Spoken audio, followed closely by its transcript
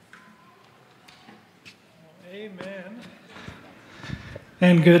Amen.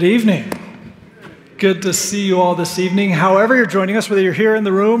 And good evening. Good to see you all this evening. However you're joining us, whether you're here in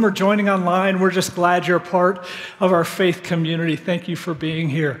the room or joining online, we're just glad you're a part of our faith community. Thank you for being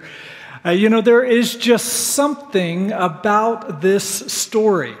here. There is just something about this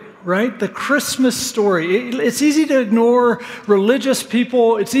story, right? The Christmas story. It's easy to ignore religious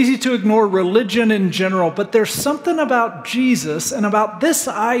people. It's easy to ignore religion in general, but there's something about Jesus and about this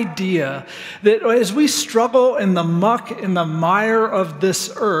idea that as we struggle in the muck, in the mire of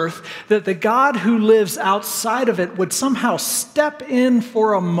this earth, that the God who lives outside of it would somehow step in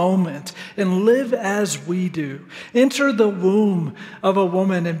for a moment and live as we do. Enter the womb of a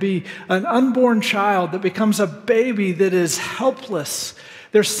woman and be an unborn child that becomes a baby that is helpless.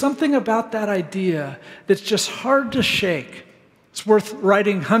 There's something about that idea that's just hard to shake. It's worth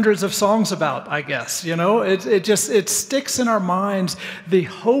writing hundreds of songs about, I guess. It sticks in our minds, the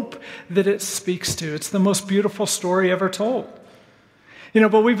hope that it speaks to. It's the most beautiful story ever told.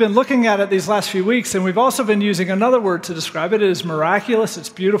 But we've been looking at it these last few weeks, and we've also been using another word to describe it. It is miraculous. It's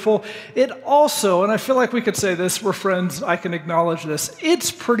beautiful. It also, and I feel like we could say this, we're friends, I can acknowledge this, it's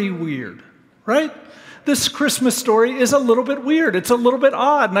pretty weird, right? This Christmas story is a little bit weird. It's a little bit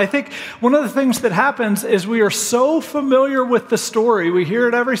odd. And I think one of the things that happens is we are so familiar with the story. We hear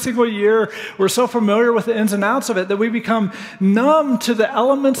it every single year. We're so familiar with the ins and outs of it that we become numb to the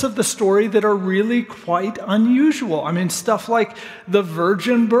elements of the story that are really quite unusual. I mean, stuff like the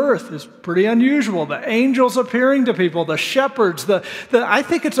virgin birth is pretty unusual. The angels appearing to people, the shepherds, I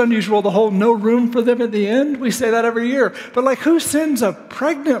think it's unusual, the whole no room for them at the end. We say that every year. But who sends a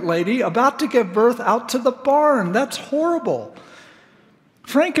pregnant lady about to give birth out to the barn? That's horrible.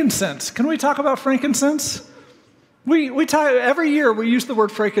 Frankincense. Can we talk about frankincense? We talk, every year we use the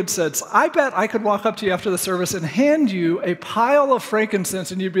word frankincense. I bet I could walk up to you after the service and hand you a pile of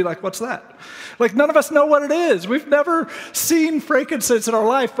frankincense and you'd be like, what's that? None of us know what it is. We've never seen frankincense in our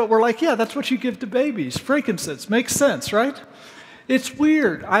life, but we're like, yeah, that's what you give to babies. Frankincense. Makes sense, right? It's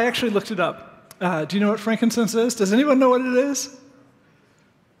weird. I actually looked it up. Do you know what frankincense is? Does anyone know what it is?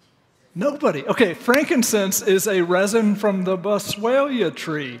 Nobody. Okay, frankincense is a resin from the boswellia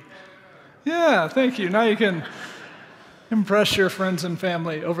tree. Yeah, thank you. Now you can impress your friends and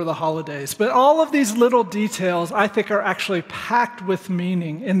family over the holidays. But all of these little details, I think, are actually packed with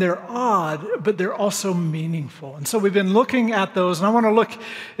meaning, and they're odd, but they're also meaningful. And so we've been looking at those, and I want to look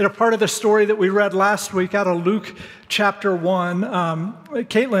at a part of the story that we read last week out of Luke chapter 1.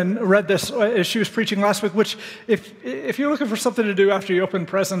 Caitlin read this as she was preaching last week, which if you're looking for something to do after you open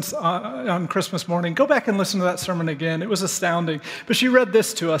presents on Christmas morning, go back and listen to that sermon again. It was astounding. But she read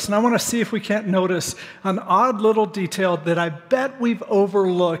this to us, and I want to see if we can't notice an odd little detail that I bet we've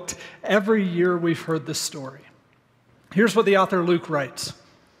overlooked every year we've heard this story. Here's what the author Luke writes.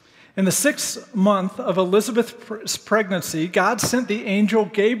 In the 6th month of Elizabeth's pregnancy, God sent the angel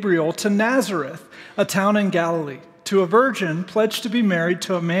Gabriel to Nazareth, a town in Galilee, to a virgin pledged to be married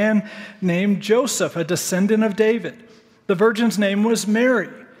to a man named Joseph, a descendant of David. The virgin's name was Mary.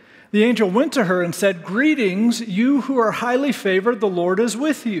 The angel went to her and said, "Greetings, you who are highly favored, the Lord is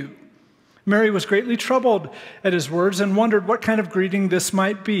with you." Mary was greatly troubled at his words and wondered what kind of greeting this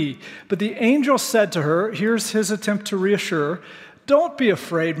might be. But the angel said to her, here's his attempt to reassure, "Don't be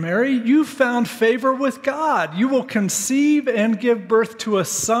afraid, Mary. You found favor with God. You will conceive and give birth to a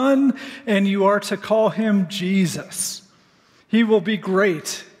son, and you are to call him Jesus. He will be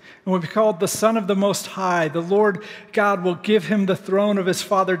great and will be called the Son of the Most High. The Lord God will give him the throne of his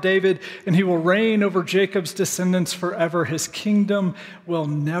father David, and he will reign over Jacob's descendants forever. His kingdom will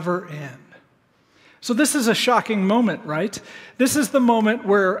never end." So this is a shocking moment, right? This is the moment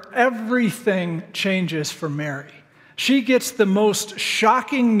where everything changes for Mary. She gets the most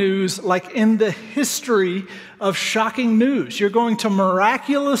shocking news in the history of shocking news. You're going to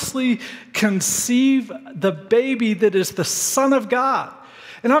miraculously conceive the baby that is the Son of God.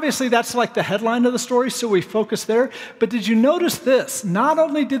 And obviously that's the headline of the story, so we focus there. But did you notice this? Not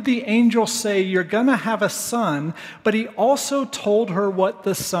only did the angel say, you're going to have a son, but he also told her what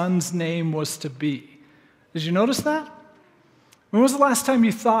the son's name was to be. Did you notice that? When was the last time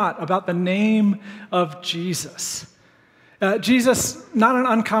you thought about the name of Jesus? Jesus, not an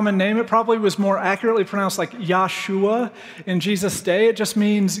uncommon name. It probably was more accurately pronounced like Yahshua in Jesus' day. It just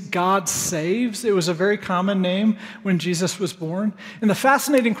means God saves. It was a very common name when Jesus was born. And the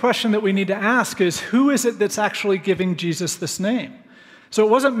fascinating question that we need to ask is, who is it that's actually giving Jesus this name? So it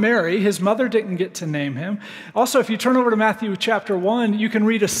wasn't Mary. His mother didn't get to name him. Also, if you turn over to Matthew chapter 1, you can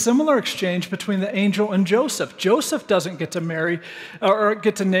read a similar exchange between the angel and Joseph. Joseph doesn't get to marry or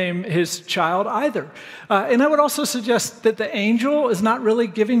get to name his child either. And I would also suggest that the angel is not really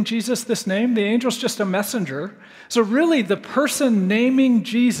giving Jesus this name. The angel's just a messenger. So really, the person naming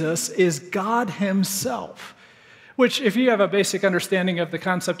Jesus is God himself. Which, if you have a basic understanding of the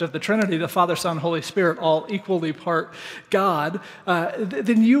concept of the Trinity, the Father, Son, Holy Spirit, all equally part God,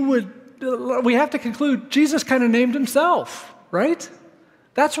 then we have to conclude Jesus kind of named himself, right?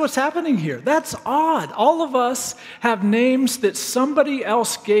 That's what's happening here. That's odd. All of us have names that somebody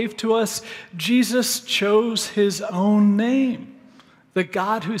else gave to us. Jesus chose his own name, the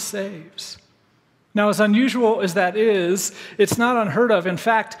God who saves. Now, as unusual as that is, it's not unheard of. In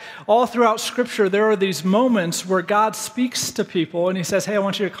fact, all throughout Scripture, there are these moments where God speaks to people and he says, hey, I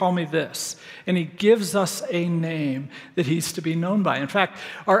want you to call me this. And he gives us a name that he's to be known by. In fact,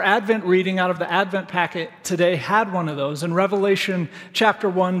 our Advent reading out of the Advent packet today had one of those. In Revelation chapter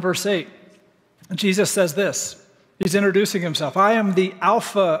 1, verse 8, Jesus says this. He's introducing himself. I am the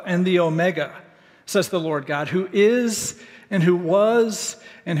Alpha and the Omega, says the Lord God, who is and who was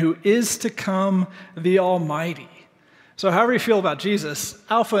and who is to come, the Almighty. So however you feel about Jesus,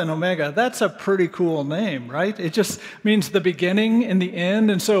 Alpha and Omega, that's a pretty cool name, right? It just means the beginning and the end.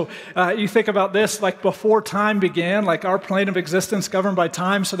 And so you think about this, like before time began, like our plane of existence governed by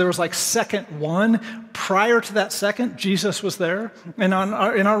time, so there was like second one. Prior to that second, Jesus was there. And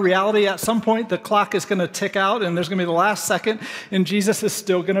in our reality, at some point, the clock is going to tick out, and there's going to be the last second, and Jesus is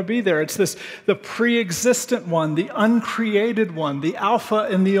still going to be there. It's the pre-existent one, the uncreated one, the Alpha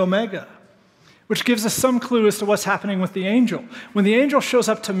and the Omega, which gives us some clue as to what's happening with the angel. When the angel shows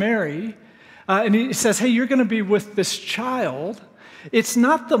up to Mary and he says, hey, you're going to be with this child, it's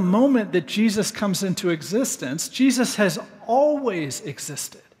not the moment that Jesus comes into existence. Jesus has always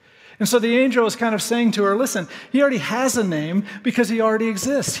existed. And so the angel is kind of saying to her, listen, he already has a name because he already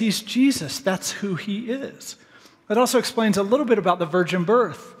exists. He's Jesus. That's who he is. That also explains a little bit about the virgin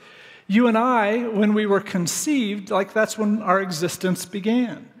birth. You and I, when we were conceived, like that's when our existence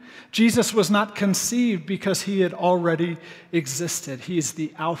began. Jesus was not conceived because he had already existed. He is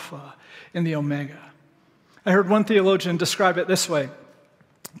the Alpha and the Omega. I heard one theologian describe it this way.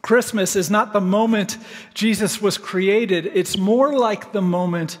 Christmas is not the moment Jesus was created. It's more like the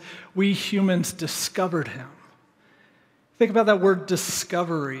moment we humans discovered him. Think about that word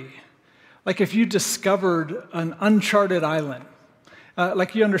discovery. Like if you discovered an uncharted island.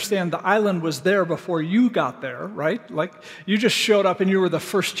 Like you understand, the island was there before you got there, right? Like you just showed up and you were the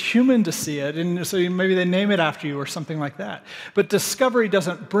first human to see it, and so maybe they name it after you or something like that. But discovery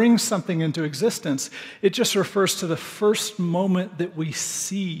doesn't bring something into existence. It just refers to the first moment that we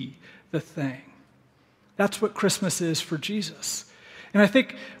see the thing. That's what Christmas is for Jesus. And I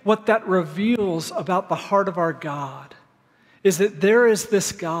think what that reveals about the heart of our God is that there is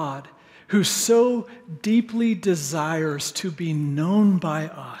this God who so deeply desires to be known by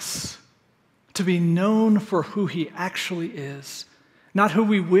us, to be known for who he actually is, not who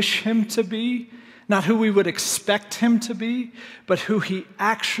we wish him to be, not who we would expect him to be, but who he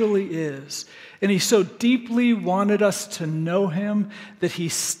actually is. And he so deeply wanted us to know him that he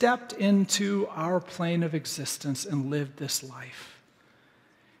stepped into our plane of existence and lived this life.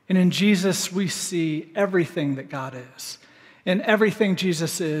 And in Jesus, we see everything that God is. And everything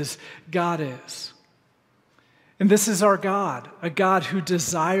Jesus is, God is. And this is our God, a God who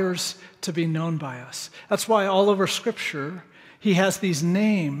desires to be known by us. That's why all over Scripture, he has these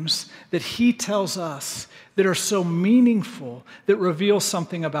names that he tells us that are so meaningful, that reveal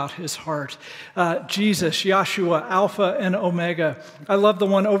something about his heart. Jesus, Yahshua, Alpha and Omega. I love the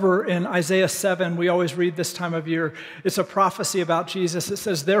one over in Isaiah 7. We always read this time of year. It's a prophecy about Jesus. It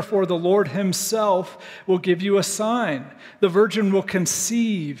says, therefore the Lord himself will give you a sign. The virgin will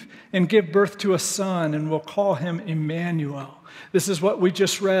conceive and give birth to a son and will call him Emmanuel. This is what we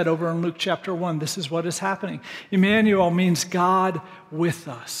just read over in Luke chapter 1. This is what is happening. Emmanuel means God with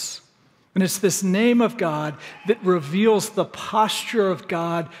us. And it's this name of God that reveals the posture of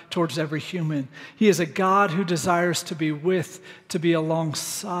God towards every human. He is a God who desires to be with, to be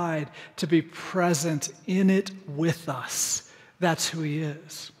alongside, to be present in it with us. That's who he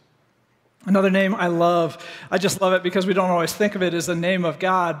is. Another name I love, I just love it because we don't always think of it as the name of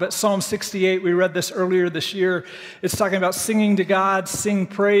God, but Psalm 68, we read this earlier this year. It's talking about singing to God, sing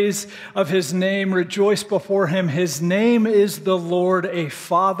praise of his name, rejoice before him. His name is the Lord, a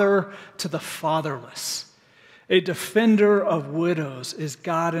father to the fatherless. A defender of widows is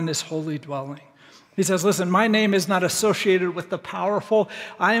God in his holy dwelling. He says, listen, my name is not associated with the powerful.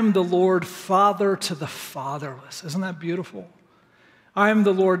 I am the Lord, father to the fatherless. Isn't that beautiful? I am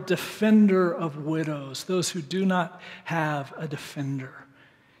the Lord, defender of widows, those who do not have a defender.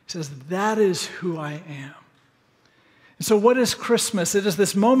 He says, that is who I am. And so what is Christmas? It is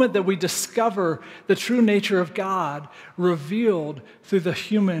this moment that we discover the true nature of God revealed through the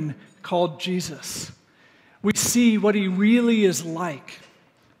human called Jesus. We see what he really is like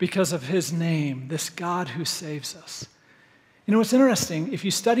because of his name, this God who saves us. You know, what's interesting, if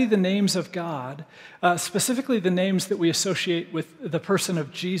you study the names of God, specifically the names that we associate with the person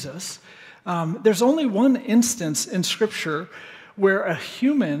of Jesus, there's only one instance in Scripture where a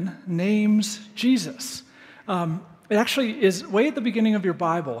human names Jesus. It actually is way at the beginning of your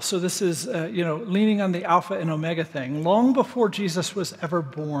Bible. So this is, leaning on the Alpha and Omega thing. Long before Jesus was ever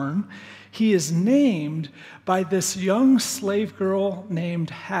born, he is named by this young slave girl named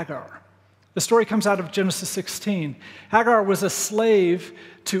Hagar. The story comes out of Genesis 16. Hagar was a slave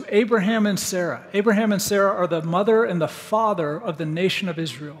to Abraham and Sarah. Abraham and Sarah are the mother and the father of the nation of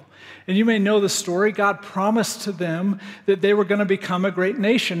Israel. And you may know the story. God promised to them that they were going to become a great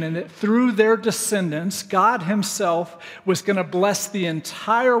nation and that through their descendants, God himself was going to bless the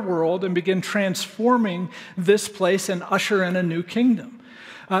entire world and begin transforming this place and usher in a new kingdom.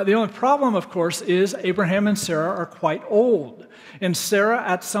 The only problem, of course, is Abraham and Sarah are quite old. And Sarah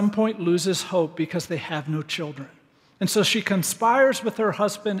at some point loses hope because they have no children. And so she conspires with her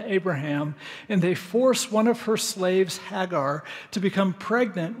husband Abraham, and they force one of her slaves, Hagar, to become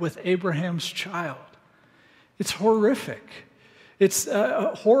pregnant with Abraham's child. It's horrific. It's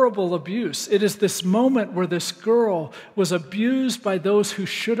a horrible abuse. It is this moment where this girl was abused by those who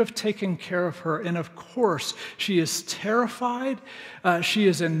should have taken care of her. And of course, she is terrified, she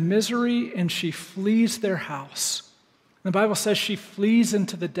is in misery, and she flees their house. The Bible says she flees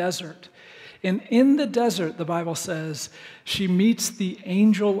into the desert. And in the desert, the Bible says, she meets the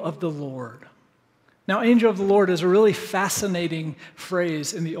angel of the Lord. Now, angel of the Lord is a really fascinating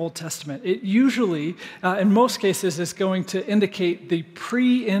phrase in the Old Testament. It usually, in most cases, is going to indicate the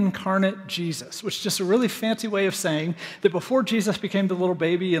pre-incarnate Jesus, which is just a really fancy way of saying that before Jesus became the little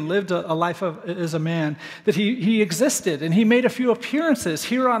baby and lived a life as a man, that he existed and he made a few appearances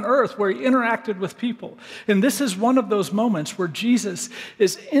here on earth where he interacted with people. And this is one of those moments where Jesus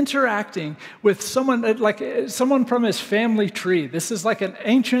is interacting with someone like someone from his family tree. This is like an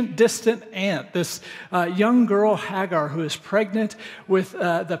ancient, distant aunt, this young girl, Hagar, who is pregnant with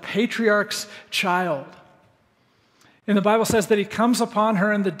the patriarch's child. And the Bible says that he comes upon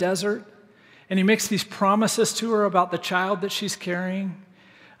her in the desert, and he makes these promises to her about the child that she's carrying.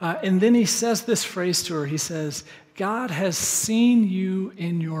 And then he says this phrase to her. He says, God has seen you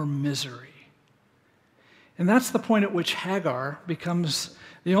in your misery. And that's the point at which Hagar becomes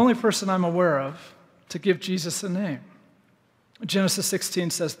the only person I'm aware of to give Jesus a name. Genesis 16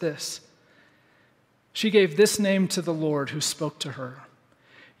 says this. She gave this name to the Lord who spoke to her.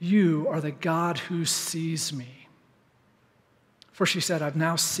 You are the God who sees me. For she said, I've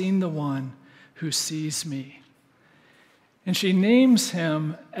now seen the one who sees me. And she names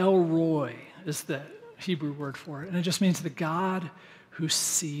him El Roi, is the Hebrew word for it. And it just means the God who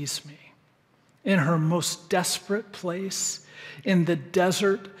sees me. In her most desperate place, in the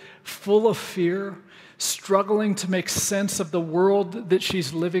desert, full of fear, struggling to make sense of the world that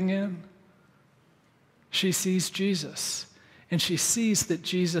she's living in, she sees Jesus, and she sees that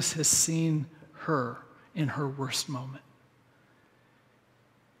Jesus has seen her in her worst moment.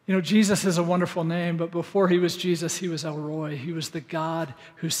 You know, Jesus is a wonderful name, but before he was Jesus, he was El Roi. He was the God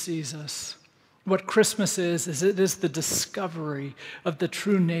who sees us. What Christmas is it is the discovery of the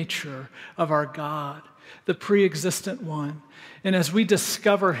true nature of our God, the pre-existent one. And as we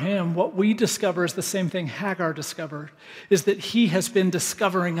discover him, what we discover is the same thing Hagar discovered, is that he has been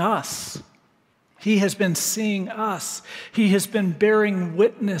discovering us. He has been seeing us. He has been bearing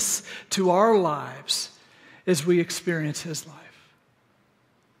witness to our lives as we experience his life.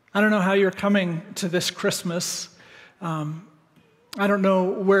 I don't know how you're coming to this Christmas. I don't know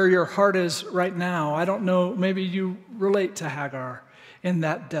where your heart is right now. I don't know, maybe you relate to Hagar in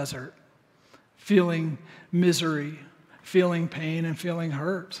that desert, feeling misery, feeling pain, and feeling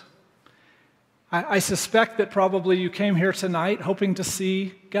hurt. I suspect that probably you came here tonight hoping to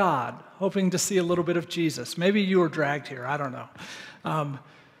see God, hoping to see a little bit of Jesus. Maybe you were dragged here. I don't know.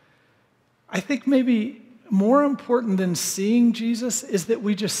 I think maybe more important than seeing Jesus is that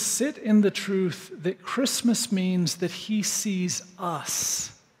we just sit in the truth that Christmas means that he sees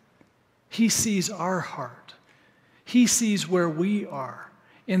us. He sees our heart. He sees where we are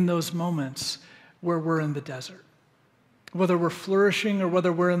in those moments where we're in the desert. Whether we're flourishing or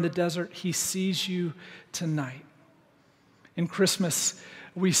whether we're in the desert, he sees you tonight. In Christmas,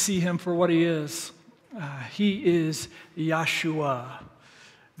 we see him for what he is, He is Yeshua,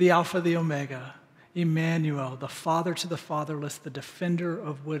 the Alpha, the Omega, Emmanuel, the father to the fatherless, the defender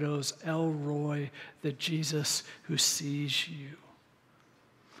of widows, El Roi, the Jesus who sees you.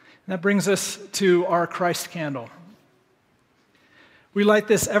 And that brings us to our Christ candle. We light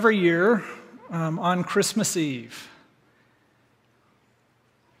this every year on Christmas Eve.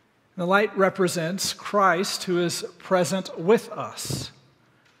 The light represents Christ who is present with us.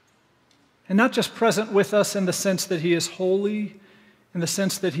 And not just present with us in the sense that he is holy, in the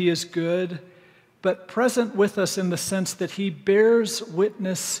sense that he is good, but present with us in the sense that he bears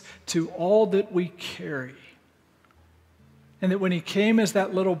witness to all that we carry. And that when he came as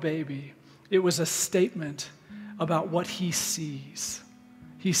that little baby, it was a statement about what he sees.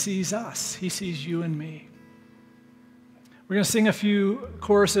 He sees us. He sees you and me. We're going to sing a few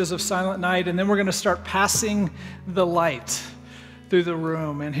choruses of Silent Night, and then we're going to start passing the light through the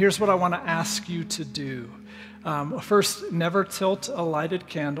room. And here's what I want to ask you to do. First, never tilt a lighted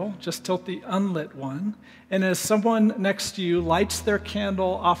candle. Just tilt the unlit one. And as someone next to you lights their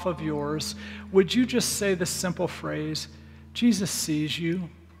candle off of yours, would you just say this simple phrase, Jesus sees you.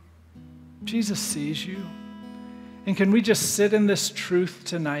 Jesus sees you. And can we just sit in this truth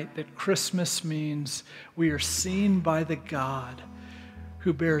tonight that Christmas means we are seen by the God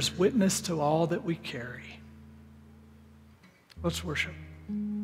who bears witness to all that we carry? Let's worship.